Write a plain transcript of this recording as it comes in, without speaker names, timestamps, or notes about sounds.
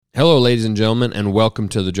Hello, ladies and gentlemen, and welcome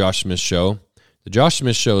to the Josh Smith Show. The Josh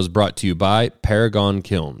Smith Show is brought to you by Paragon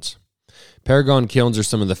Kilns. Paragon Kilns are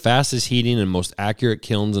some of the fastest heating and most accurate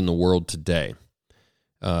kilns in the world today.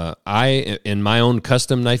 I, in my own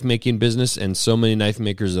custom knife making business, and so many knife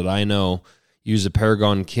makers that I know, use a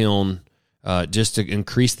Paragon kiln just to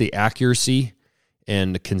increase the accuracy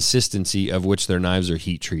and the consistency of which their knives are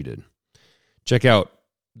heat treated. Check out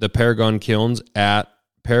the Paragon Kilns at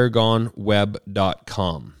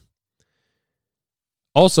paragonweb.com.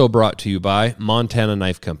 Also brought to you by Montana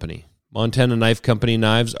Knife Company. Montana Knife Company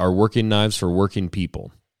knives are working knives for working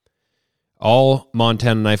people. All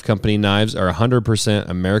Montana Knife Company knives are 100%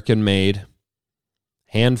 American-made,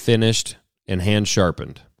 hand-finished, and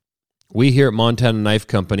hand-sharpened. We here at Montana Knife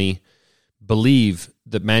Company believe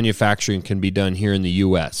that manufacturing can be done here in the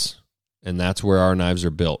U.S., and that's where our knives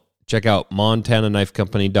are built. Check out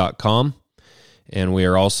montanaknifecompany.com, and we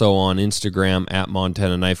are also on Instagram at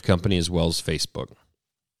Montana Knife Company as well as Facebook.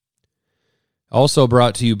 Also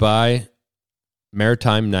brought to you by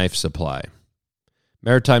Maritime Knife Supply.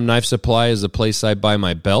 Maritime Knife Supply is a place I buy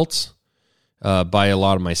my belts, buy a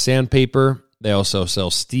lot of my sandpaper. They also sell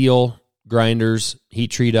steel grinders,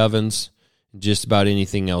 heat treat ovens, just about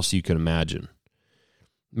anything else you can imagine.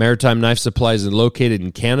 Maritime Knife Supply is located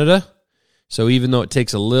in Canada, so even though it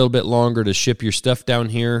takes a little bit longer to ship your stuff down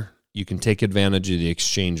here, you can take advantage of the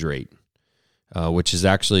exchange rate, which is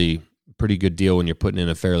actually a pretty good deal when you're putting in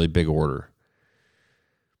a fairly big order.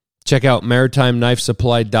 Check out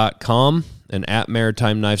MaritimeKnifeSupply.com and at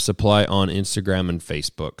Maritime Knife Supply on Instagram and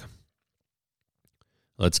Facebook.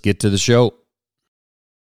 Let's get to the show.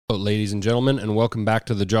 Hello, ladies and gentlemen, and welcome back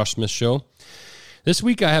to the Josh Smith Show. This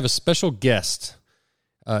week I have a special guest,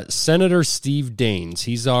 Senator Steve Daines.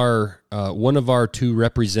 He's one of our two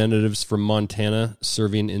representatives from Montana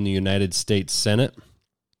serving in the United States Senate.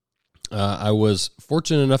 I was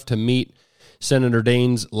fortunate enough to meet Senator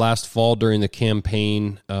Daines last fall during the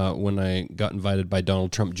campaign when I got invited by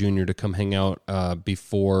Donald Trump Jr. to come hang out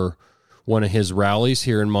before one of his rallies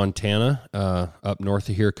here in Montana, up north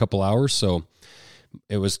of here a couple hours. So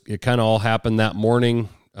it kind of all happened that morning.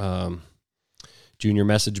 Junior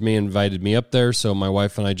messaged me, invited me up there. So my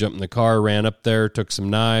wife and I jumped in the car, ran up there, took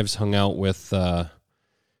some knives, hung out with Trump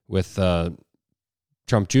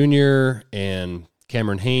Jr. and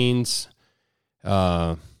Cameron Haynes,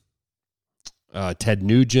 Ted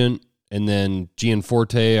Nugent, and then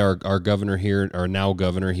Gianforte, our governor here, our now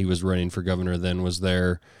governor, he was running for governor then, was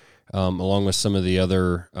there, along with some of the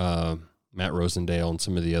other, Matt Rosendale and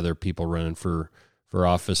some of the other people running for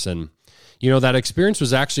office. And, that experience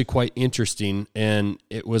was actually quite interesting, and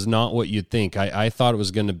it was not what you'd think. I thought it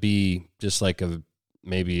was going to be just like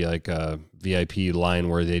maybe like a VIP line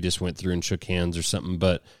where they just went through and shook hands or something.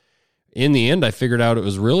 But in the end, I figured out it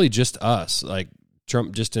was really just us. Like,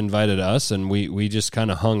 Trump just invited us, and we just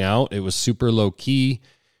kind of hung out. It was super low key.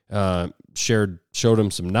 Showed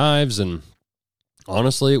him some knives, and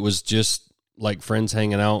honestly, it was just like friends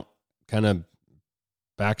hanging out, kind of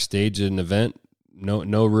backstage at an event.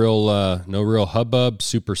 No real hubbub.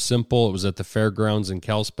 Super simple. It was at the fairgrounds in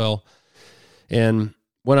Kalispell, and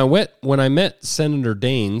when I met Senator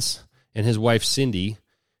Daines and his wife Cindy,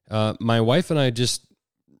 my wife and I just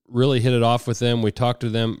really hit it off with them. We talked to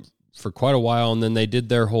them for quite a while, and then they did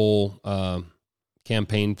their whole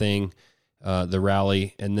campaign thing, the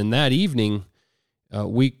rally, and then that evening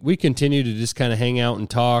we continued to just kind of hang out and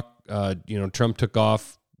talk. Trump took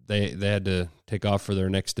off; they had to take off for their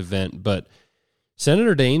next event, but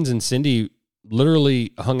Senator Daines and Cindy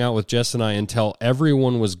literally hung out with Jess and I until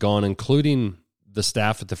everyone was gone, including the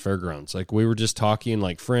staff at the fairgrounds. Like, we were just talking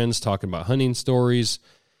like friends, talking about hunting stories.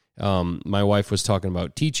 My wife was talking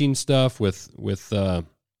about teaching stuff with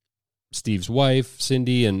Steve's wife,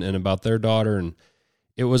 Cindy, and about their daughter. And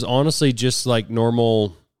it was honestly just like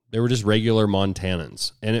normal. They were just regular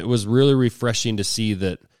Montanans. And it was really refreshing to see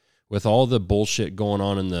that with all the bullshit going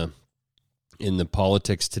on in the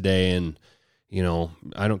politics today, and,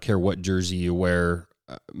 I don't care what jersey you wear.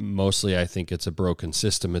 Mostly I think it's a broken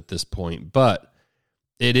system at this point, but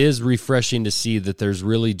it is refreshing to see that there's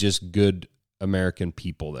really just good American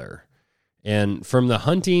people there. And from the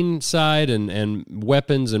hunting side and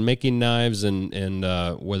weapons and making knives and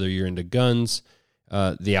whether you're into guns,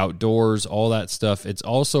 the outdoors, all that stuff, it's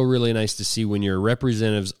also really nice to see when your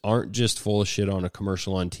representatives aren't just full of shit on a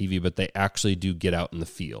commercial on TV, but they actually do get out in the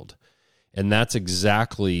field. And that's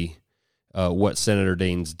exactly what Senator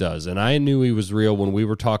Daines does. And I knew he was real when we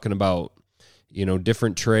were talking about,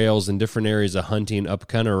 different trails and different areas of hunting up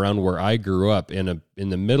kind of around where I grew up in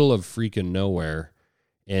the middle of freaking nowhere.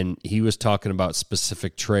 And he was talking about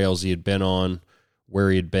specific trails he had been on where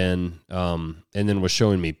he had been, and then was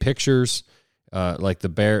showing me pictures, like the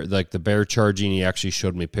bear charging. He actually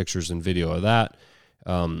showed me pictures and video of that.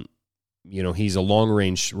 He's a long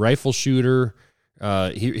range rifle shooter.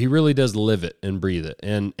 He really does live it and breathe it.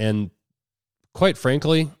 And quite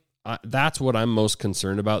frankly, that's what I'm most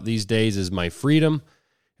concerned about these days is my freedom,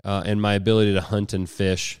 and my ability to hunt and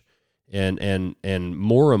fish. And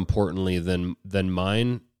more importantly than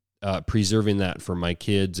mine, preserving that for my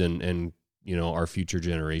kids and our future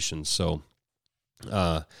generations. So,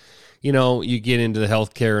 you get into the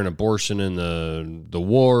healthcare and abortion and the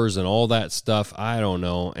wars and all that stuff. I don't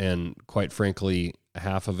know. And quite frankly,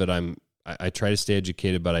 half of it, I try to stay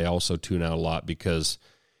educated, but I also tune out a lot because,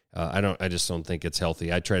 I just don't think it's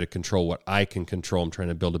healthy. I try to control what I can control. I'm trying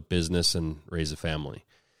to build a business and raise a family.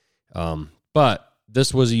 But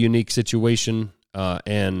this was a unique situation.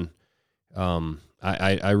 And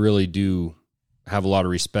I really do have a lot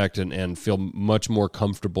of respect and feel much more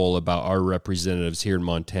comfortable about our representatives here in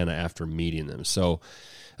Montana after meeting them. So,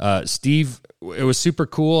 Steve, it was super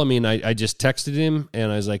cool. I mean, I just texted him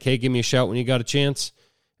and I was like, hey, give me a shout when you got a chance.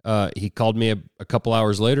 He called me a couple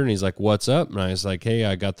hours later and he's like, what's up? And I was like, hey,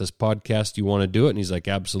 I got this podcast. You want to do it? And he's like,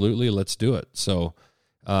 absolutely. Let's do it. So,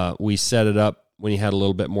 we set it up when he had a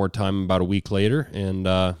little bit more time about a week later. And,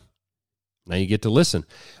 now you get to listen.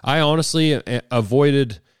 I honestly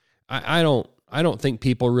avoided, I don't think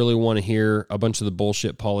people really want to hear a bunch of the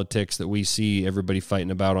bullshit politics that we see everybody fighting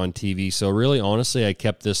about on TV. So really, honestly, I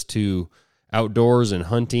kept this to outdoors and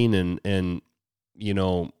hunting and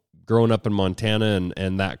growing up in Montana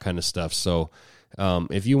and that kind of stuff. So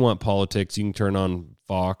if you want politics, you can turn on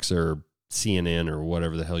Fox or CNN or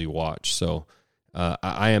whatever the hell you watch. So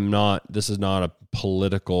this is not a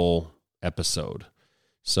political episode.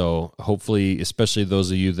 So hopefully, especially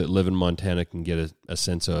those of you that live in Montana can get a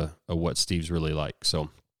sense of what Steve's really like.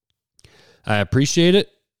 So I appreciate it.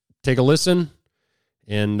 Take a listen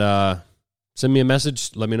and send me a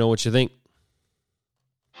message. Let me know what you think.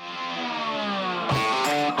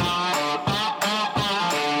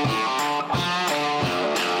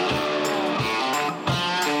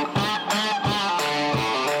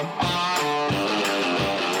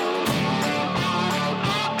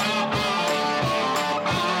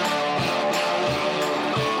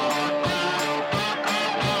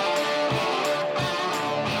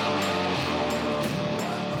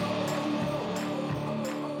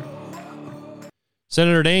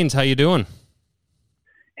 Senator Daines, how you doing?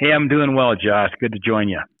 Hey, I'm doing well, Josh. Good to join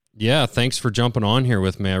you. Yeah, thanks for jumping on here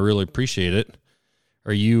with me. I really appreciate it.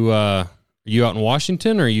 Are you out in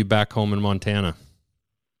Washington or are you back home in Montana?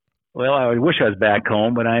 Well, I wish I was back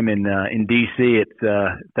home, but I'm in D.C. It's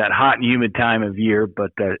that hot and humid time of year,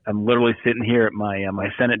 but I'm literally sitting here at my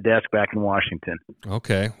Senate desk back in Washington.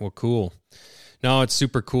 Okay, well, cool. No, it's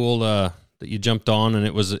super cool that you jumped on, and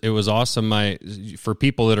it was awesome. For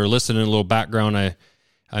people that are listening, a little background,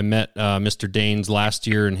 I met Mr. Daines last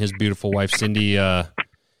year and his beautiful wife Cindy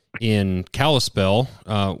in Kalispell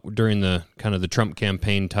during the kind of the Trump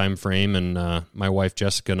campaign time frame, and my wife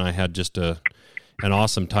Jessica and I had just an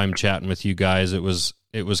awesome time chatting with you guys. It was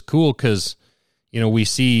cool because we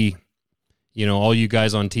see all you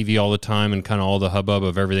guys on TV all the time and kind of all the hubbub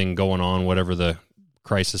of everything going on, whatever the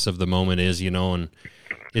crisis of the moment is, and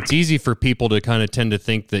it's easy for people to kind of tend to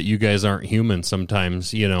think that you guys aren't human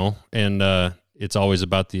sometimes, and it's always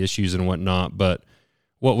about the issues and whatnot. But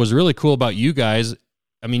what was really cool about you guys,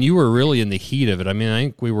 I mean, you were really in the heat of it. I mean, I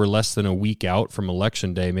think we were less than a week out from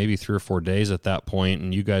Election Day, maybe 3 or 4 days at that point,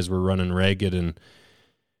 and you guys were running ragged. And,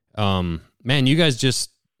 man, you guys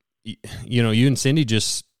just, you and Cindy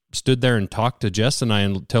just stood there and talked to Jess and I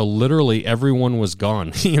until literally everyone was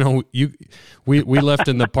gone. We left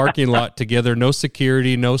in the parking lot together, no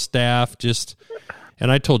security, no staff,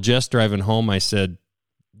 and I told Jess driving home, I said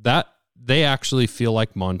that they actually feel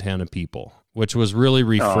like Montana people, which was really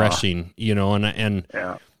refreshing, and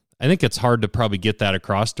yeah. I think it's hard to probably get that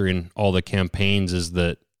across during all the campaigns is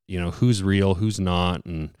that, who's real, who's not.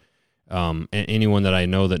 And anyone that I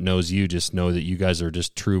know that knows you just know that you guys are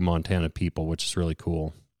just true Montana people, which is really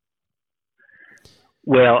cool.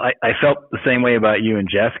 Well, I felt the same way about you and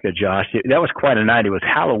Jessica, Josh. That was quite a night. It was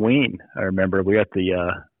Halloween. I remember we were at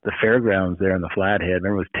the fairgrounds there in the Flathead. I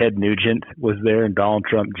remember it was Ted Nugent was there and Donald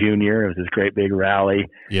Trump Jr. It was this great big rally.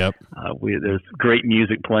 Yep. There's great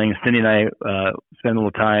music playing. Cindy and I spent a little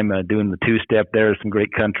time doing the two-step there, some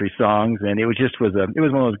great country songs, and it was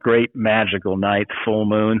one of those great magical nights, full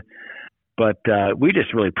moon. But we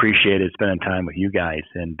just really appreciated spending time with you guys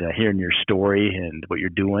and hearing your story and what you're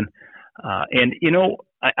doing. And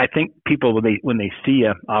I think people when they see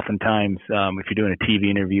you, oftentimes if you're doing a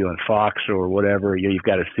TV interview on Fox or whatever, you've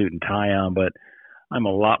got a suit and tie on. But I'm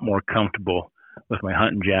a lot more comfortable with my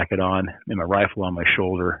hunting jacket on and my rifle on my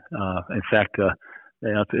shoulder. In fact,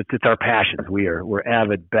 it's our passions. We're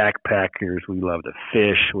avid backpackers. We love to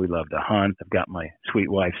fish. We love to hunt. I've got my sweet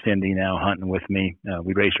wife Cindy now hunting with me.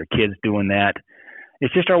 We raised our kids doing that.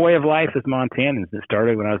 It's just our way of life as Montanans. It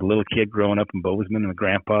started when I was a little kid growing up in Bozeman, and my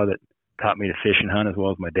grandpa that taught me to fish and hunt as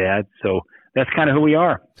well as my dad. So that's kind of who we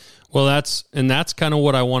are. Well, that's kind of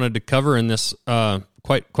what I wanted to cover in this.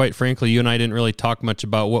 Quite frankly, you and I didn't really talk much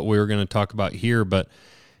about what we were going to talk about here, but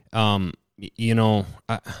I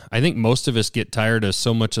think most of us get tired of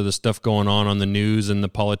so much of the stuff going on the news and the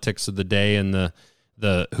politics of the day and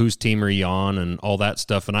the whose team are you on and all that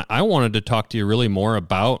stuff. And I wanted to talk to you really more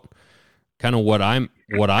about kind of what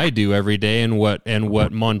I do every day and what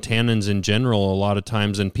Montanans in general a lot of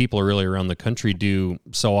times, and people really around the country do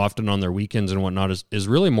so often on their weekends and whatnot, is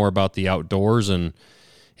really more about the outdoors and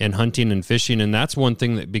hunting and fishing. And that's one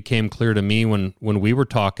thing that became clear to me when we were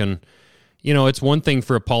talking. You know, it's one thing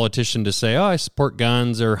for a politician to say, oh, I support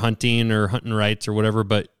guns or hunting rights or whatever.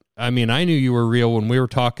 But I mean, I knew you were real when we were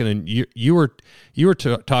talking, and you were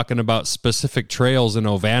talking about specific trails in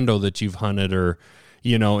Ovando that you've hunted, or,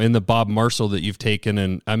 you know, in the Bob Marshall that you've taken.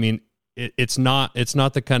 And I mean, it's not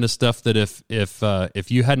the kind of stuff that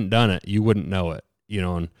if you hadn't done it, you wouldn't know it, you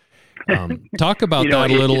know. And talk about that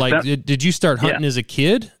a little. Did you start hunting as a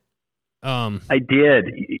kid? I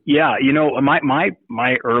did. Yeah. You know,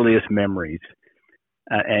 my earliest memories,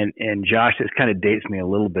 and Josh, this kind of dates me a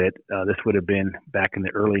little bit. This would have been back in the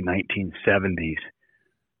early 1970s.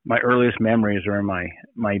 My earliest memories are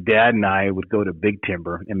my dad and I would go to Big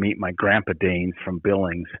Timber and meet my grandpa Daines from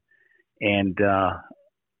Billings. And,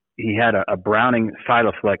 he had a Browning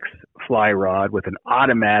Siloflex fly rod with an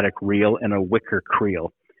automatic reel and a wicker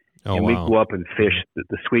creel. Oh, and wow. we'd go up and fish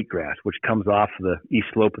the sweetgrass, which comes off the east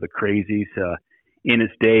slope of the Crazies. In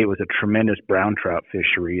its day, it was a tremendous brown trout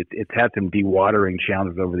fishery. It's had some dewatering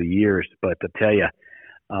challenges over the years, but to tell you,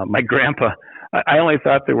 my grandpa, I only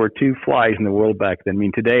thought there were two flies in the world back then. I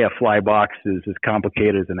mean, today a fly box is as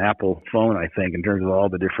complicated as an Apple phone, I think, in terms of all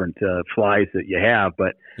the different flies that you have.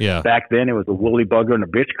 But back then it was a woolly bugger and a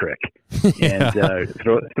bitch crick. And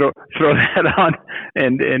throw that on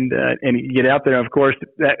and you get out there. And of course,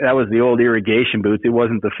 that was the old irrigation boots. It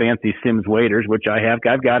wasn't the fancy Sims waders, which I have.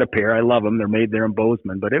 I've got a pair. I love them. They're made there in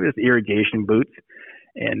Bozeman, but it was irrigation boots.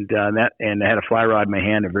 And I had a fly rod in my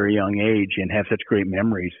hand at a very young age, and have such great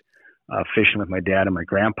memories fishing with my dad and my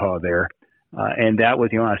grandpa there. And that was,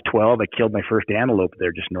 when I was 12, I killed my first antelope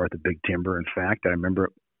there just north of Big Timber. In fact, I remember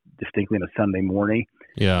it distinctly on a Sunday morning.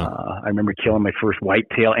 Yeah. I remember killing my first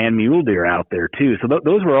whitetail and mule deer out there too. So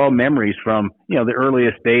those were all memories from, the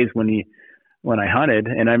earliest days when I hunted.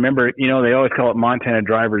 And I remember, they always call it Montana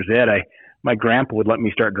driver's ed. My grandpa would let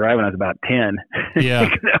me start driving when I was about 10. Yeah.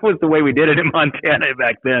 That was the way we did it in Montana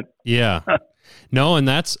back then. Yeah. No, and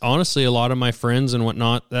that's honestly a lot of my friends and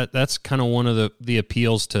whatnot. That's kind of one of the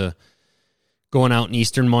appeals to going out in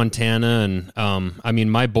eastern Montana. And I mean,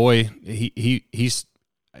 my boy, he's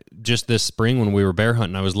just this spring when we were bear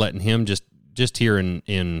hunting, I was letting him just here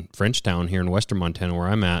in Frenchtown here in western Montana where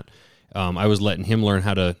I'm at. I was letting him learn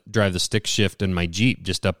how to drive the stick shift in my Jeep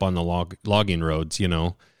just up on the logging roads,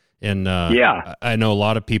 And I know a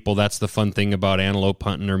lot of people, that's the fun thing about antelope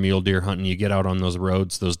hunting or mule deer hunting. You get out on those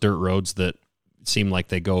roads, those dirt roads that seem like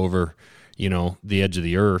they go over, the edge of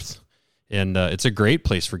the earth. And it's a great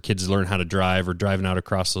place for kids to learn how to drive, or driving out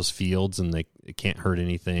across those fields, and they can't hurt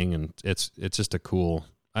anything. And it's just a cool,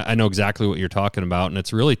 I know exactly what you're talking about. And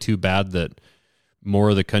it's really too bad that more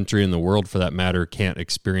of the country and the world, for that matter, can't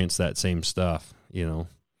experience that same stuff, When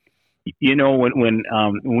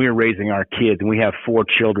we were raising our kids, and we have 4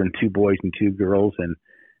 children, 2 boys and 2 girls, and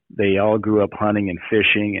they all grew up hunting and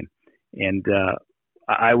fishing. And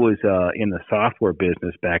I was in the software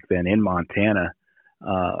business back then in Montana,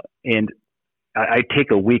 and I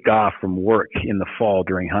take a week off from work in the fall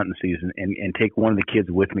during hunting season and take one of the kids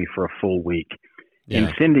with me for a full week. Yeah.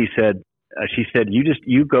 And Cindy said,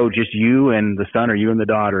 you go, just you and the son, or you and the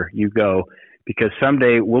daughter, you go. Because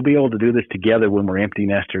someday we'll be able to do this together when we're empty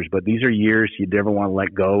nesters. But these are years you never want to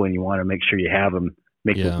let go, and you want to make sure you have them,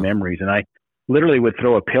 make those memories. And I literally would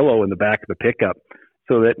throw a pillow in the back of the pickup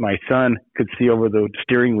so that my son could see over the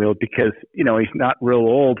steering wheel, because, he's not real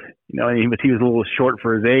old, and he was a little short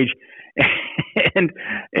for his age. and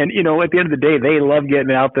at the end of the day, they love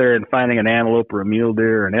getting out there and finding an antelope or a mule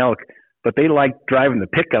deer or an elk. But they like driving the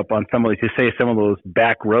pickup on some of those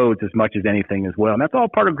back roads as much as anything as well. And that's all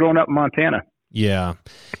part of growing up in Montana. Yeah.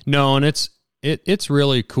 No, and it's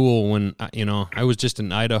really cool when, I was just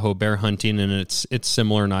in Idaho bear hunting, and it's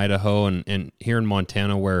similar in Idaho and here in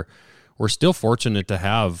Montana where we're still fortunate to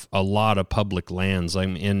have a lot of public lands. I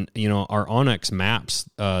mean, our Onyx maps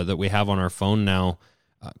that we have on our phone now,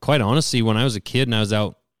 quite honestly, when I was a kid and I was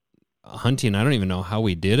out hunting, I don't even know how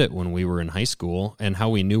we did it when we were in high school and how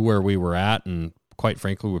we knew where we were at. And quite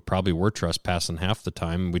frankly, we probably were trespassing half the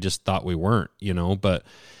time. We just thought we weren't, but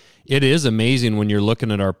it is amazing when you're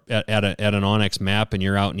looking at at an Onyx map and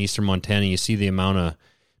you're out in eastern Montana, you see the amount of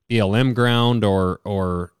BLM ground or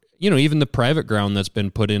even the private ground that's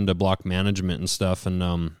been put into block management and stuff. And,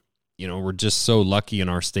 we're just so lucky in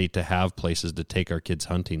our state to have places to take our kids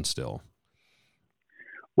hunting still.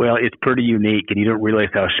 Well, it's pretty unique, and you don't realize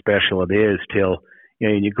how special it is till,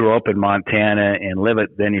 you grow up in Montana and live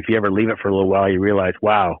it. Then if you ever leave it for a little while, you realize,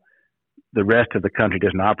 wow, the rest of the country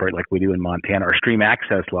doesn't operate like we do in Montana. Our stream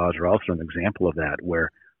access laws are also an example of that, where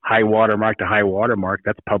high water mark to high water mark,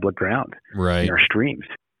 that's public ground right in our streams.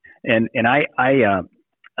 And I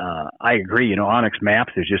agree. Onyx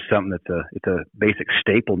Maps is just something it's a basic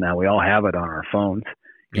staple now. We all have it on our phones.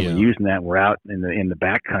 And we're using that. We're out in the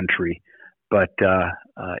backcountry. But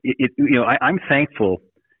I'm thankful,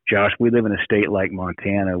 Josh. We live in a state like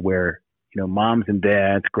Montana where moms and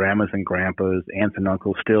dads, grandmas and grandpas, aunts and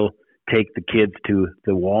uncles still take the kids to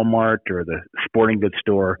the Walmart or the sporting goods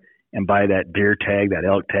store and buy that deer tag, that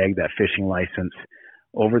elk tag, that fishing license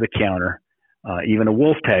over the counter. Even a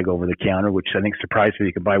wolf tag over the counter, which I think surprised me.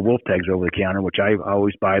 You can buy wolf tags over the counter, which I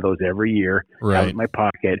always buy those every year. Right. Have in my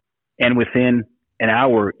pocket. And within an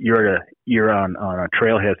hour, you're on a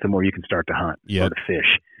trailhead somewhere you can start to hunt or to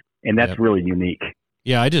fish. And that's really unique.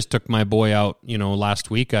 Yeah, I just took my boy out,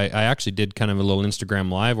 last week. I actually did kind of a little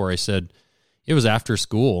Instagram live where I said it was after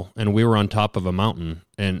school and we were on top of a mountain.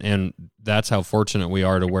 And that's how fortunate we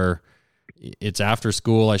are to where it's after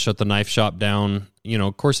school. I shut the knife shop down.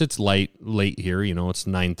 Of course it's late here, it's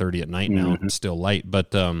 9:30 at night now. It's still light,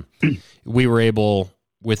 but we were able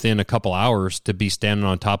within a couple hours to be standing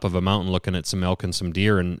on top of a mountain looking at some elk and some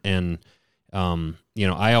deer. And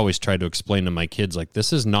I always try to explain to my kids, like,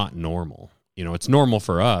 this is not normal. It's normal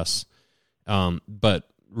for us. But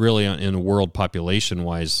really in a world population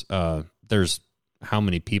wise, there's how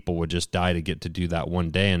many people would just die to get to do that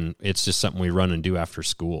one day. And it's just something we run and do after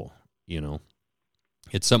school.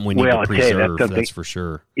 It's something we need to preserve. That's for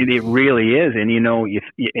sure. It really is. And,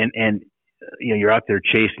 you're out there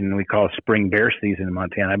chasing, we call it spring bear season in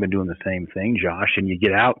Montana. I've been doing the same thing, Josh. And you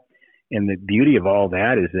get out, and the beauty of all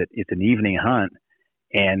that is that it's an evening hunt.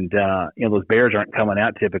 And, those bears aren't coming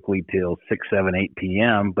out typically till 6, 7, 8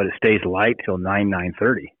 p.m., but it stays light till 9,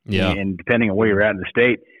 9:30. Yeah. And depending on where you're at in the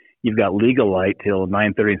state, you've got legal light till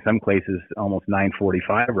 9:30, in some places almost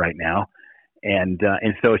 9:45 right now. And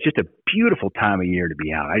so it's just a beautiful time of year to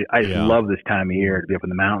be out. I just love this time of year to be up in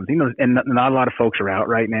the mountains. And not a lot of folks are out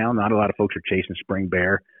right now. Not a lot of folks are chasing spring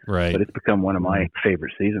bear. Right. But it's become one of my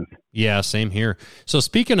favorite seasons. Yeah, same here. So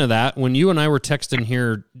speaking of that, when you and I were texting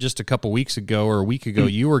here just a couple weeks ago or a week ago,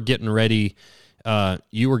 you were getting ready.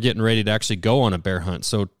 You were getting ready to actually go on a bear hunt.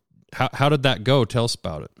 So how did that go? Tell us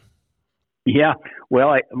about it. Yeah.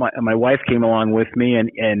 Well, my wife came along with me,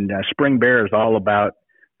 and spring bear is all about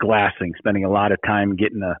glassing, spending a lot of time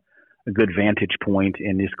getting a good vantage point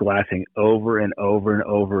and just glassing over and over and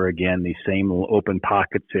over again, these same little open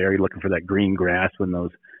pockets there. You're looking for that green grass. When those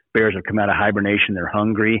bears have come out of hibernation, they're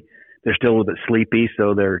hungry. They're still a little bit sleepy,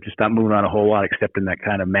 so they're just not moving on a whole lot except in that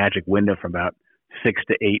kind of magic window from about 6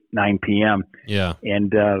 to 8, 9 p.m. Yeah.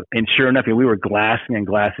 And sure enough, we were glassing,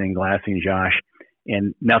 Josh,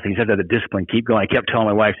 and nothing. He said that the discipline, keep going. I kept telling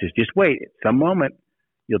my wife, just wait. At some moment,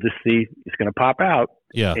 you'll just see it's going to pop out.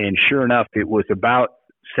 Yeah. And sure enough, it was about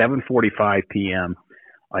 7:45 p.m.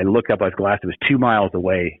 I look up, I was glassed. It was 2 miles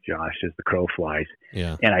away, Josh, as the crow flies.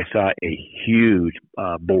 Yeah. And I saw a huge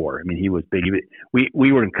boar. I mean, he was big.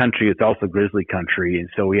 We were in country. It's also grizzly country. And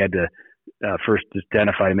so we had to first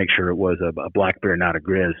identify to make sure it was a black bear, not a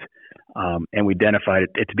grizz. And we identified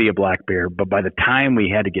it to be a black bear. But by the time we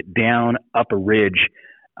had to get down up a ridge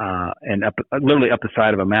and up, literally up the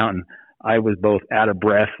side of a mountain, I was both out of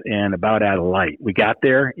breath and about out of light. We got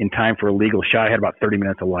there in time for a legal shot. I had about 30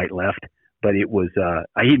 minutes of light left, but it was,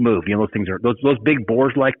 he'd moved. Those things are, those big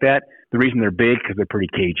boars like that, the reason they're big, because they're pretty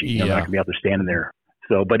cagey. They're not going to be out there standing there.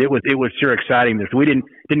 So, but it was sure exciting. So we didn't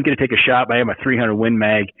get to take a shot, but I had my 300 Win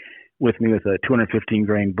Mag with me with a 215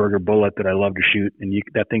 grain Burger bullet that I love to shoot. And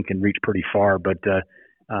that thing can reach pretty far, but,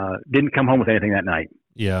 didn't come home with anything that night.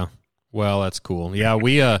 Yeah. Well, that's cool. Yeah.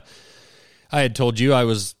 I had told you I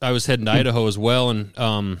was heading to Idaho as well, and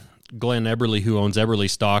Glenn Eberly, who owns Eberly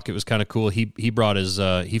Stock, it was kind of cool. He brought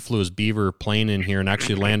he flew his Beaver plane in here and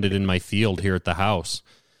actually landed in my field here at the house,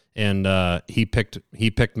 and he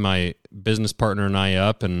picked my business partner and I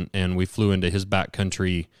up, and we flew into his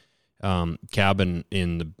backcountry cabin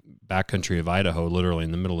in the backcountry of Idaho, literally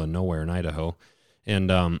in the middle of nowhere in Idaho. And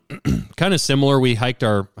kind of similar, we hike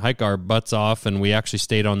our butts off, and we actually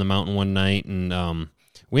stayed on the mountain one night, and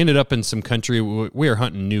we ended up in some country. We were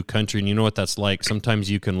hunting new country, and you know what that's like. Sometimes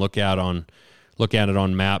you can look at it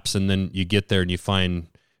on maps, and then you get there and you find,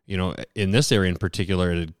 in this area in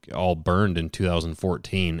particular, it had all burned in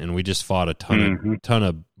 2014, and we just fought a ton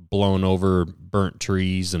of blown over, burnt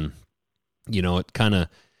trees, and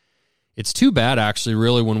it's too bad, actually,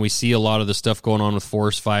 really, when we see a lot of the stuff going on with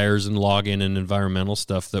forest fires and logging and environmental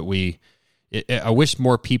stuff that I wish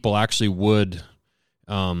more people actually would,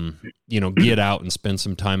 get out and spend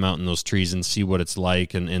some time out in those trees and see what it's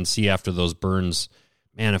like, and see after those burns,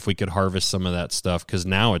 man, if we could harvest some of that stuff, because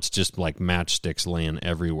now it's just like matchsticks laying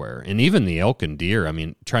everywhere. And even the elk and deer, I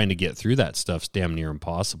mean, trying to get through that stuff's damn near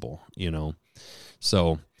impossible,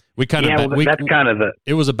 So we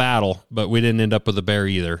it was a battle, but we didn't end up with a bear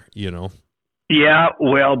either, Yeah,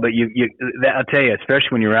 well, but I'll tell you, especially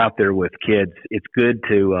when you're out there with kids, it's good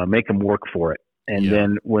to make them work for it. And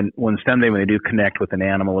then when someday when they do connect with an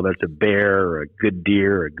animal, whether it's a bear or a good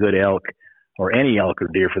deer or a good elk or any elk or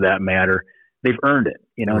deer for that matter, they've earned it.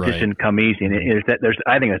 It just didn't come easy. And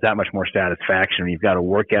I think there's that much more satisfaction. You've got to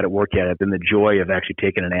work at it, then the joy of actually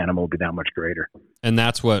taking an animal will be that much greater. And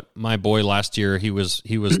that's what my boy last year, he was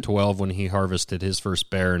 12 when he harvested his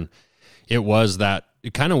first bear, and it was that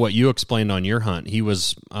kind of what you explained on your hunt. He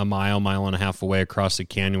was a mile and a half away across the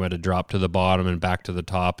canyon. We had to drop to the bottom and back to the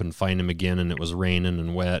top and find him again, and it was raining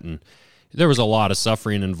and wet, and there was a lot of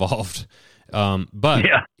suffering involved. But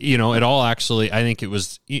it all actually, I think it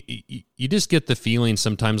was, you just get the feeling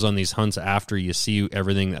sometimes on these hunts after you see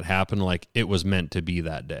everything that happened, like it was meant to be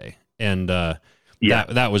that day. And,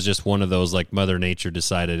 that was just one of those, like Mother Nature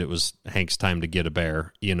decided it was Hank's time to get a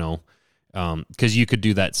bear, cause you could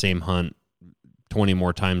do that same hunt 20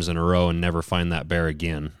 more times in a row and never find that bear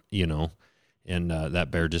again, and,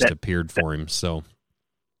 that bear just appeared for him. So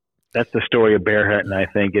that's the story of bear hunting. I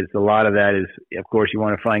think it's a lot of that is, of course, you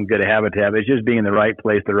want to find good habitat. It's just being in the right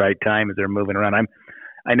place at the right time as they're moving around.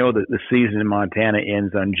 I know that the season in Montana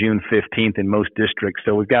ends on June 15th in most districts.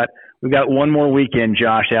 So we've got one more weekend,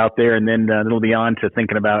 Josh, out there, and then it'll be on to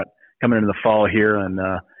thinking about coming into the fall here and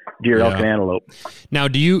deer, elk, and antelope. Now,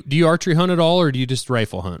 do you archery hunt at all, or do you just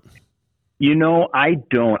rifle hunt? I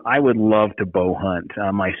don't. I would love to bow hunt.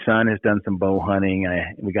 My son has done some bow hunting.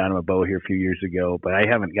 We got him a bow here a few years ago, but I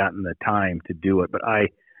haven't gotten the time to do it. But I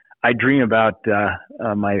dream about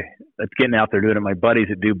getting out there doing it. My buddies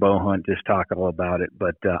that do bow hunt just talk all about it.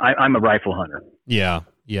 But I'm a rifle hunter. Yeah.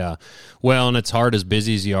 Well, and it's hard as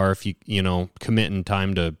busy as you are if you committing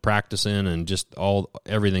time to practicing and just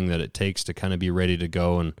everything that it takes to kind of be ready to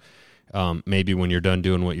go. And maybe when you're done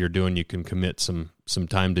doing what you're doing, you can commit some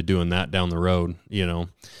time to doing that down the road,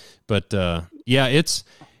 But it's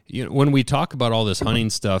when we talk about all this hunting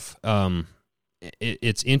stuff,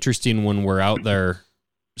 it's interesting when we're out there.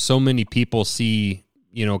 So many people see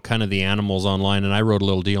kind of the animals online, and I wrote a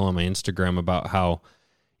little deal on my Instagram about how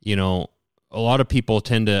a lot of people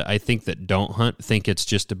tend to, I think, that don't hunt think it's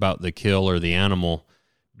just about the kill or the animal,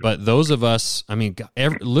 but those of us, I mean,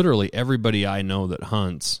 literally everybody I know that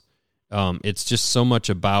hunts. It's just so much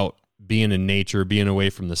about being in nature, being away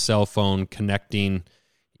from the cell phone, connecting,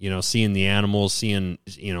 seeing the animals, seeing,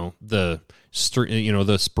 the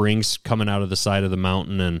springs coming out of the side of the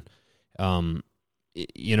mountain. And,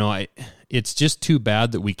 it's just too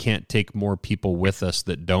bad that we can't take more people with us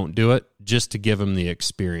that don't do it just to give them the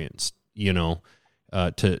experience,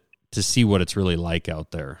 to see what it's really like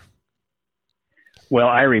out there. Well,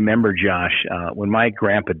 I remember, Josh, when my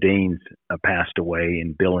grandpa Daines passed away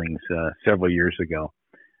in Billings several years ago,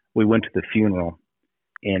 we went to the funeral,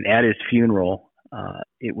 and at his funeral,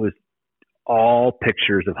 it was all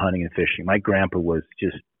pictures of hunting and fishing. My grandpa was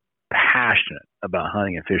just passionate about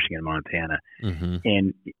hunting and fishing in Montana,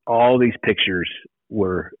 and all these pictures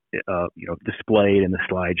were, displayed in the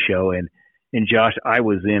slideshow. And Josh, I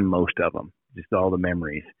was in most of them. Just all the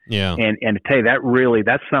memories. Yeah. And to tell you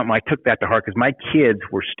that's something I took that to heart, because my kids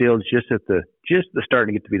were still just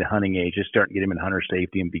starting to get to be the hunting age, just starting to get them in hunter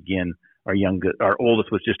safety and begin. Our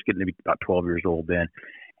oldest was just getting to be about 12 years old then.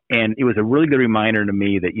 And it was a really good reminder to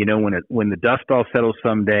me that, when the dust all settles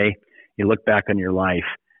someday, you look back on your life,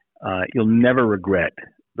 you'll never regret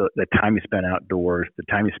the time you spent outdoors, the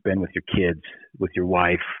time you spend with your kids, with your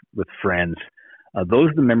wife, with friends. Those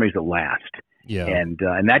are the memories that last. Yeah. And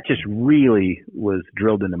that just really was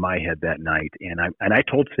drilled into my head that night. And I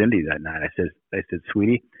told Cindy that night, I said,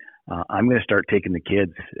 sweetie, I'm going to start taking the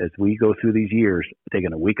kids as we go through these years,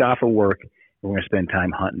 taking a week off of work, and we're going to spend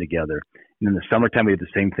time hunting together. And in the summertime, we did the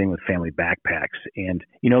same thing with family backpacks. And,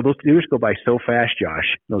 those years go by so fast,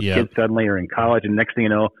 Josh. Those kids suddenly are in college, and next thing you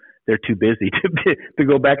know, they're too busy to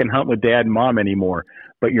go back and hunt with dad and mom anymore.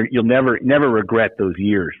 But you'll never regret those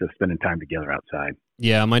years of spending time together outside.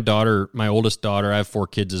 Yeah, my oldest daughter, I have 4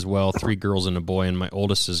 kids as well, 3 girls and a boy, and my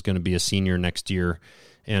oldest is going to be a senior next year.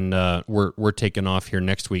 And we're taking off here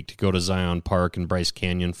next week to go to Zion Park and Bryce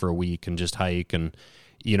Canyon for a week and just hike. And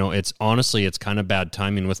it's kind of bad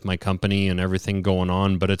timing with my company and everything going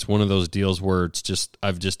on, but it's one of those deals where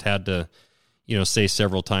I've just had to, say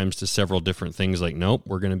several times to several different things like, nope,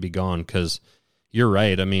 we're going to be gone. 'Cause you're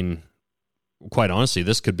right. I mean, quite honestly,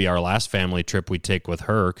 this could be our last family trip we take with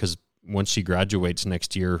her. 'Cause once she graduates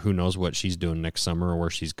next year, who knows what she's doing next summer or where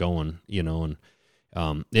she's going, and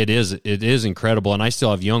it is incredible. And I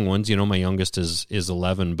still have young ones, my youngest is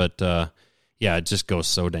 11, but it just goes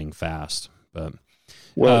so dang fast. But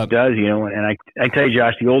Well, it does, and I tell you,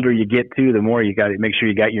 Josh, the older you get to, the more you got to make sure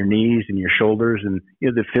you got your knees and your shoulders and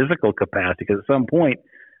the physical capacity, because at some point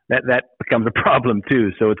that becomes a problem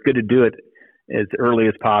too. So it's good to do it as early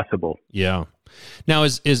as possible. Yeah. Now,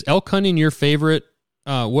 is elk hunting your favorite?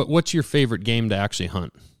 What's your favorite game to actually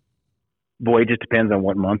hunt? Boy, it just depends on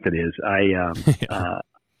what month it is. I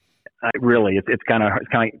really, it's kind of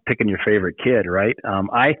picking your favorite kid, right?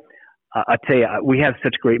 I tell you, we have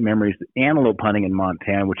such great memories. Antelope hunting in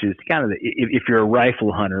Montana, which is kind of if you're a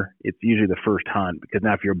rifle hunter, it's usually the first hunt, because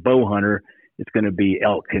now if you're a bow hunter, it's going to be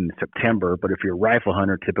elk in September. But if you're a rifle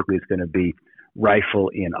hunter, typically it's going to be rifle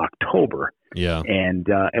in October. Yeah. And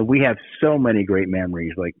we have so many great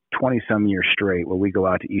memories, like 20 some years straight, where we go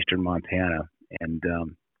out to eastern Montana and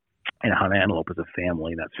hunt antelope as a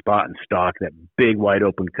family. That spot and stalk, that big wide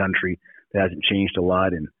open country that hasn't changed a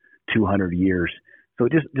lot in 200 years. So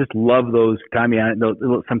just love those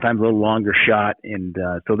sometimes a little longer shot, and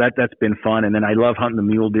so that's been fun. And then I love hunting the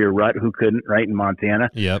mule deer rut. Who couldn't, right, in Montana?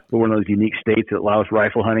 Yep. We're one of those unique states that allows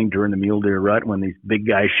rifle hunting during the mule deer rut, when these big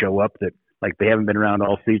guys show up that like they haven't been around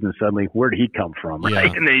all season, and suddenly where did he come from, right?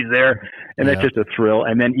 Yeah. And then he's there, and that's just a thrill.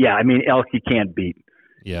 And then elk you can't beat.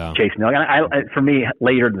 Yeah. Chasing elk. And for me,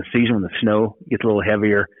 later in the season when the snow gets a little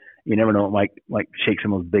heavier, you never know, it might shake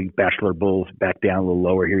some of those big bachelor bulls back down a little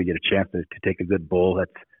lower. Here you get a chance to take a good bull.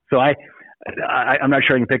 I'm not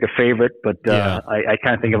sure I can pick a favorite, but I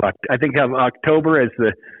kind of think of October as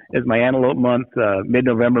my antelope month,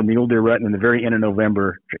 mid-November mule deer rut, and in the very end of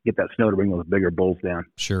November get that snow to bring those bigger bulls down.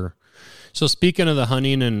 Sure. So speaking of the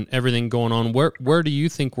hunting and everything going on, where do you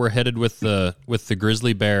think we're headed with the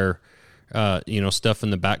grizzly bear? Stuff in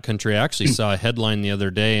the backcountry. I actually saw a headline the other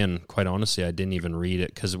day, and quite honestly, I didn't even read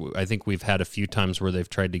it, because I think we've had a few times where they've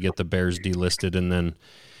tried to get the bears delisted,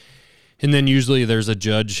 and then usually there's a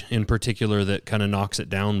judge in particular that kind of knocks it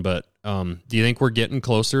down. But do you think we're getting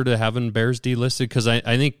closer to having bears delisted? Because I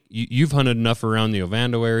think you've hunted enough around the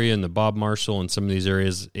Ovando area and the Bob Marshall and some of these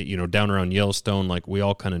areas, down around Yellowstone, like we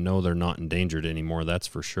all kind of know they're not endangered anymore. That's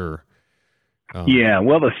for sure. Yeah,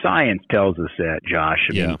 well, the science tells us that, Josh.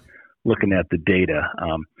 I mean, looking at the data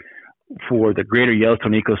for the greater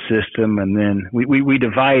Yellowstone ecosystem, and then we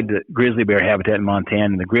divide the grizzly bear habitat in Montana.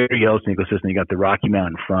 In the greater Yellowstone ecosystem, you got the Rocky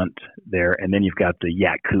Mountain front there, and then you've got the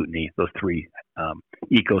Yak-Kootenai, those three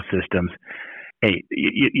ecosystems. Hey,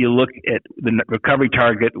 you look at the recovery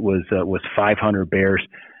target was 500 bears.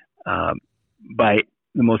 By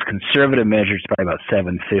the most conservative measure, it's probably about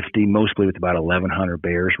 750. Mostly it's about 1,100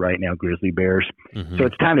 bears right now, grizzly bears. Mm-hmm. So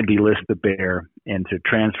it's time to delist the bear and to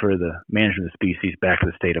transfer the management of the species back to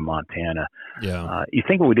the state of Montana. Yeah. You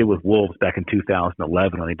think what we did with wolves back in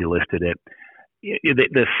 2011 when they delisted it.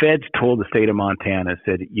 The feds told the state of Montana,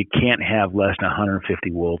 said you can't have less than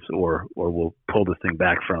 150 wolves or we'll pull this thing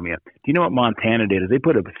back from you. Do you know what Montana did? Is they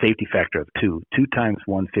put a safety factor of 2 times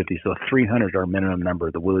 150, so 300 is our minimum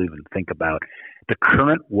number that we'll even think about. The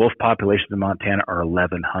current wolf populations in Montana are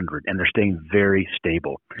 1,100, and they're staying very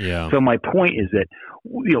stable. Yeah. So my point is that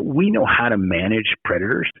we know how to manage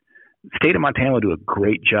predators. The state of Montana will do a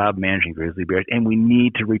great job managing grizzly bears, and we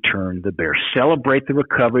need to return the bear. Celebrate the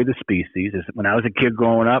recovery of the species. When I was a kid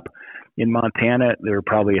growing up in Montana, there were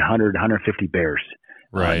probably 100, 150 bears.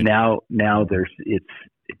 Right. Now it's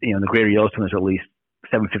in the greater Yellowstone, there's at least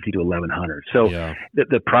 750 to 1,100. So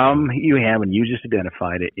the problem you have, and you just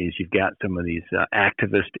identified it, is you've got some of these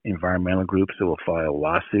activist environmental groups that will file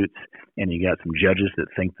lawsuits, and you got some judges that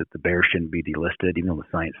think that the bear shouldn't be delisted, even though the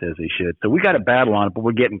science says they should. So we got a battle on it, but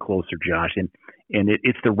we're getting closer, Josh. And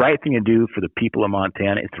it's the right thing to do for the people of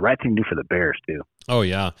Montana. It's the right thing to do for the bears too. Oh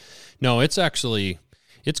yeah, no, it's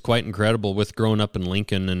quite incredible with growing up in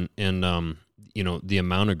Lincoln and the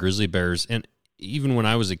amount of grizzly bears. And even when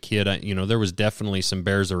I was a kid, there was definitely some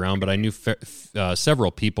bears around, but I knew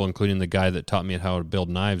several people, including the guy that taught me how to build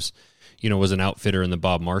knives, was an outfitter in the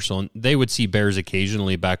Bob Marshall, and they would see bears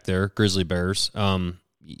occasionally back there, grizzly bears.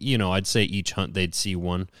 I'd say each hunt they'd see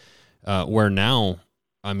one, where now,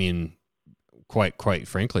 I mean, quite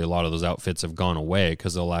frankly, a lot of those outfits have gone away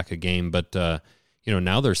because of the lack of game, but,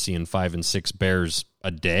 now they're seeing 5 and 6 bears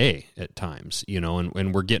a day at times,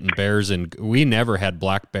 and we're getting bears, and we never had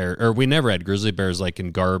black bear, or we never had grizzly bears like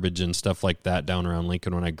in garbage and stuff like that down around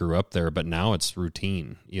Lincoln when I grew up there, but now it's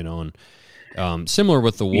routine, and similar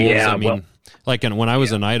with the wolves. Yeah, when I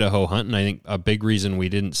was in Idaho hunting, I think a big reason we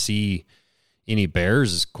didn't see any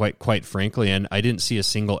bears is quite frankly, and I didn't see a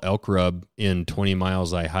single elk rub in 20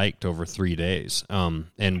 miles I hiked over 3 days.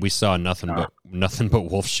 And we saw nothing but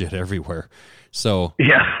wolf shit everywhere. So,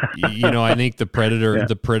 yeah, I think the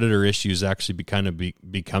predator issue is actually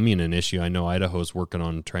becoming an issue. I know Idaho's working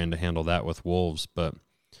on trying to handle that with wolves, but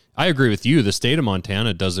I agree with you. The state of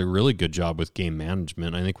Montana does a really good job with game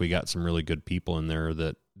management. I think we got some really good people in there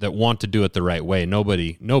that want to do it the right way.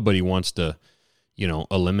 Nobody wants to,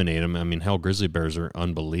 eliminate them. I mean, hell, grizzly bears are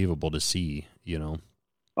unbelievable to see,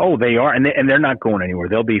 Oh, they are, and they're not going anywhere.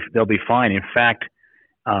 They'll be fine. In fact,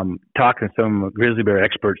 talking to some grizzly bear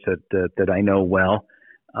experts that I know well,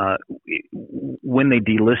 when they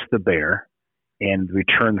delist the bear and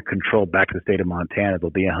return the control back to the state of Montana,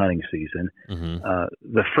 there'll be a hunting season.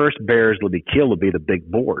 Mm-hmm. The first bears will be killed will be the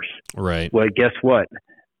big boars. Right. Well, guess what?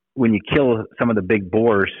 When you kill some of the big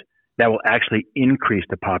boars, that will actually increase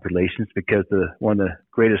the populations, because one of the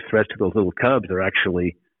greatest threats to those little cubs are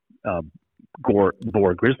actually boar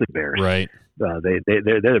grizzly bears. Right. They're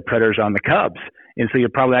the predators on the cubs, and so you'll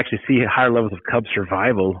probably actually see higher levels of cub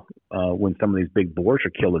survival when some of these big boars are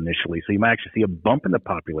killed initially. So you might actually see a bump in the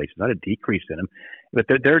population, not a decrease in them, but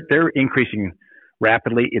they're increasing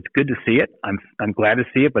rapidly. It's good to see it. I'm glad to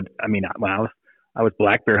see it. But I mean, when I was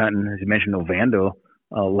black bear hunting, as you mentioned, Ovando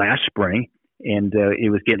last spring, and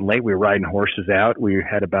it was getting late. We were riding horses out. We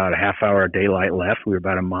had about a half hour of daylight left. We were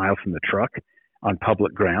about a mile from the truck on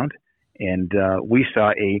public ground. And we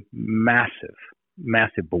saw a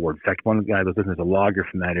massive boar. In fact, one guy was listening as a logger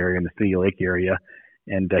from that area in the City Lake area,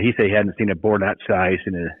 and he said he hadn't seen a boar that size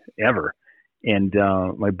ever. And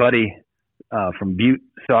my buddy from Butte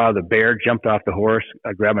saw the bear, jumped off the horse.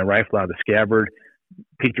 I grabbed my rifle out of the scabbard,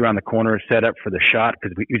 peeked around the corner, set up for the shot,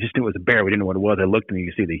 because we just knew it was a bear. We didn't know what it was. I looked, and you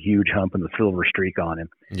could see the huge hump and the silver streak on him.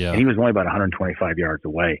 Yeah. And he was only about 125 yards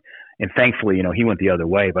away. And thankfully, he went the other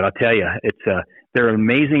way. But I'll tell you, they're an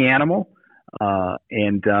amazing animal,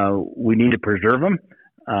 and we need to preserve them,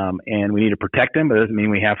 and we need to protect them. But it doesn't mean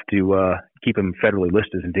we have to keep them federally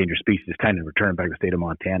listed as endangered species. It's time to return them back to the state of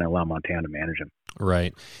Montana and allow Montana to manage them.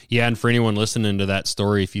 Right. Yeah, and for anyone listening to that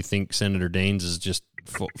story, if you think Senator Daines is just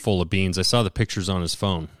full of beans, I saw the pictures on his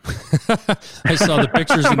phone. I saw the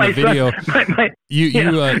pictures in the video. You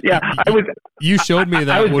showed me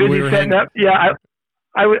that I was when busy we were setting up. Yeah,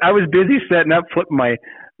 I was busy setting up, flipping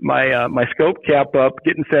my scope cap up,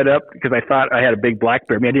 getting set up, because I thought I had a big black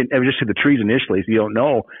bear. I mean, I was just to the trees initially, so you don't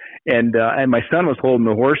know. And my son was holding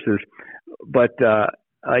the horses, but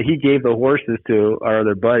he gave the horses to our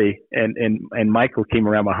other buddy, and Michael came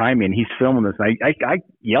around behind me, and he's filming this. And I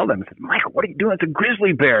yelled at him and said, "Michael, what are you doing? It's a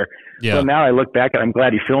grizzly bear." Yeah. So now I look back, and I'm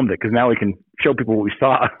glad he filmed it, because now we can show people what we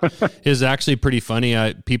saw. It's actually pretty funny.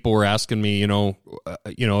 People were asking me,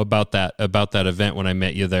 about that event when I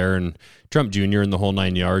met you there, and Trump Jr. and the whole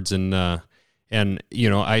 9 yards, and I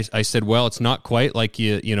said, well, it's not quite like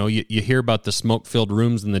you hear about the smoke-filled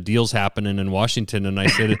rooms and the deals happening in Washington, and I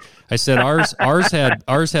said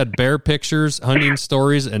ours had bear pictures, hunting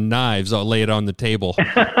stories, and knives all laid on the table.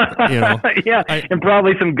 Yeah, and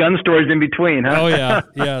probably some gun stories in between, huh? Oh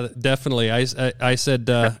yeah, definitely. I said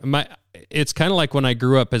it's kind of like when I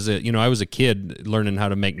grew up I was a kid learning how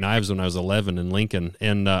to make knives when I was 11 in Lincoln,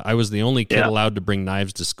 and I was the only kid allowed to bring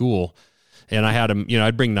knives to school. And I had them,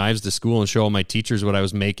 I'd bring knives to school and show all my teachers what I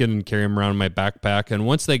was making and carry them around in my backpack. And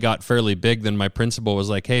once they got fairly big, then my principal was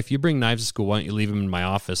like, hey, if you bring knives to school, why don't you leave them in my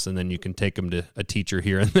office, and then you can take them to a teacher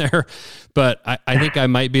here and there. But I think I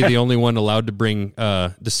might be the only one allowed to bring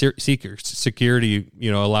the security,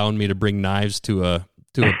 allowing me to bring knives to a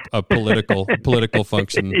political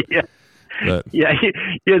function. Yeah. But, yeah,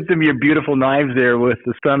 you had some of your beautiful knives there with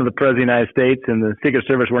the son of the President of the United States, and the Secret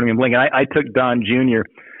Service weren't even blinking. I took Don Jr.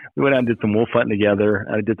 We went out and did some wolf hunting together.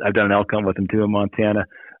 I've done an elk hunt with him too in Montana.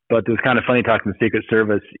 But it was kind of funny talking to the Secret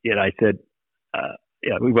Service. I said,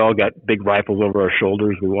 we've all got big rifles over our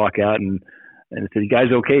shoulders. We walk out and I said, you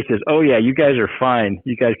guys okay? He says, oh yeah, you guys are fine.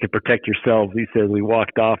 You guys can protect yourselves. He says we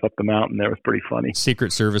walked off up the mountain. That was pretty funny.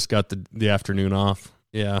 Secret Service got the afternoon off.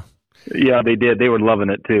 Yeah. Yeah, they did. They were loving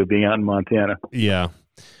it too, being out in Montana. Yeah.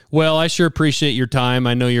 Well, I sure appreciate your time.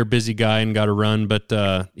 I know you're a busy guy and got to run, but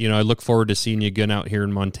I look forward to seeing you again out here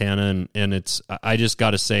in Montana. And I just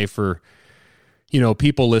got to say, for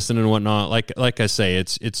people listening and whatnot, like I say,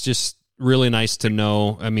 it's just really nice to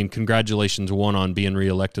know. I mean, congratulations, one, on being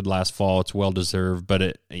reelected last fall. It's well deserved,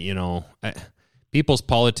 but people's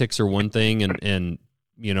politics are one thing, and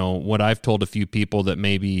what I've told a few people that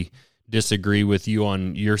maybe disagree with you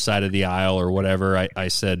on your side of the aisle or whatever, I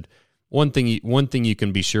said, one thing you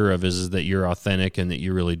can be sure of is that you're authentic and that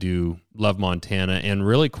you really do love Montana, and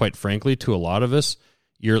really, quite frankly, to a lot of us,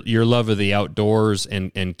 your love of the outdoors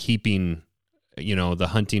and keeping, the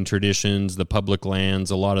hunting traditions, the public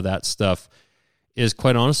lands, a lot of that stuff is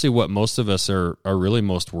quite honestly what most of us are really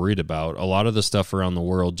most worried about. A lot of the stuff around the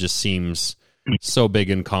world just seems so big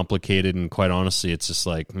and complicated, and quite honestly, it's just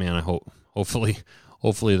like, man, I hopefully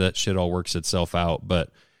that shit all works itself out.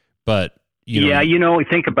 But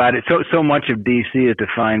think about it. So much of DC is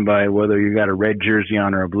defined by whether you got a red jersey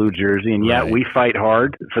on or a blue jersey. And right. We fight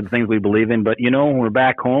hard for the things we believe in. But when we're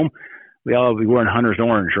back home, we all be wearing hunter's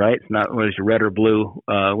orange, right? It's not whether it's red or blue.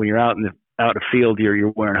 When you're out in the field,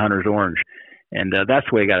 you're wearing hunter's orange, and that's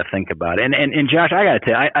the way you got to think about it. And Josh, I got to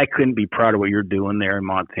tell you, I couldn't be proud of what you're doing there in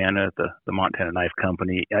Montana at the Montana Knife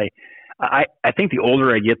Company. I think the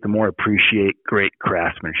older I get, the more I appreciate great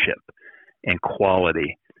craftsmanship and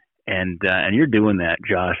quality. And you're doing that,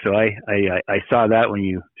 Josh. So I saw that when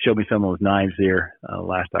you showed me some of those knives there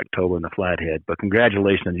last October in the Flathead. But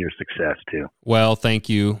congratulations on your success too. Well, thank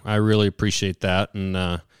you. I really appreciate that,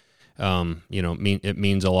 and it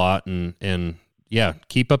means a lot. And yeah,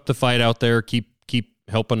 keep up the fight out there. Keep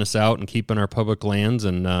helping us out and keeping our public lands,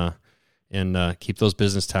 and keep those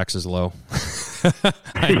business taxes low.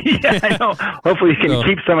 Yeah, I know. Hopefully, you can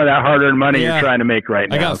keep some of that hard-earned money you're trying to make right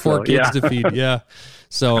now. I got 4 kids to feed. Yeah.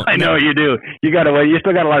 So I know you do. You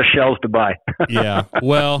still got a lot of shells to buy. Yeah.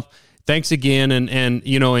 Well, thanks again. And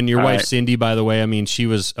your All wife, right. Cindy, by the way, I mean, she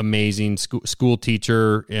was amazing. School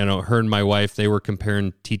teacher, her and my wife, they were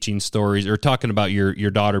comparing teaching stories, or talking about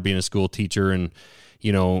your daughter being a school teacher. And,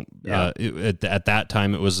 at that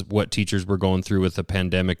time, it was what teachers were going through with the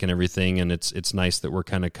pandemic and everything. And it's nice that we're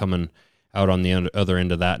kind of coming out on the other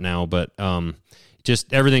end of that now. But,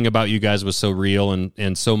 just everything about you guys was so real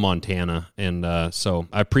and so Montana. And so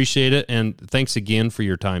I appreciate it. And thanks again for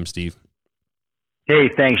your time, Steve. Hey,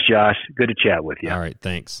 thanks, Josh. Good to chat with you. All right.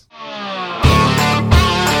 Thanks.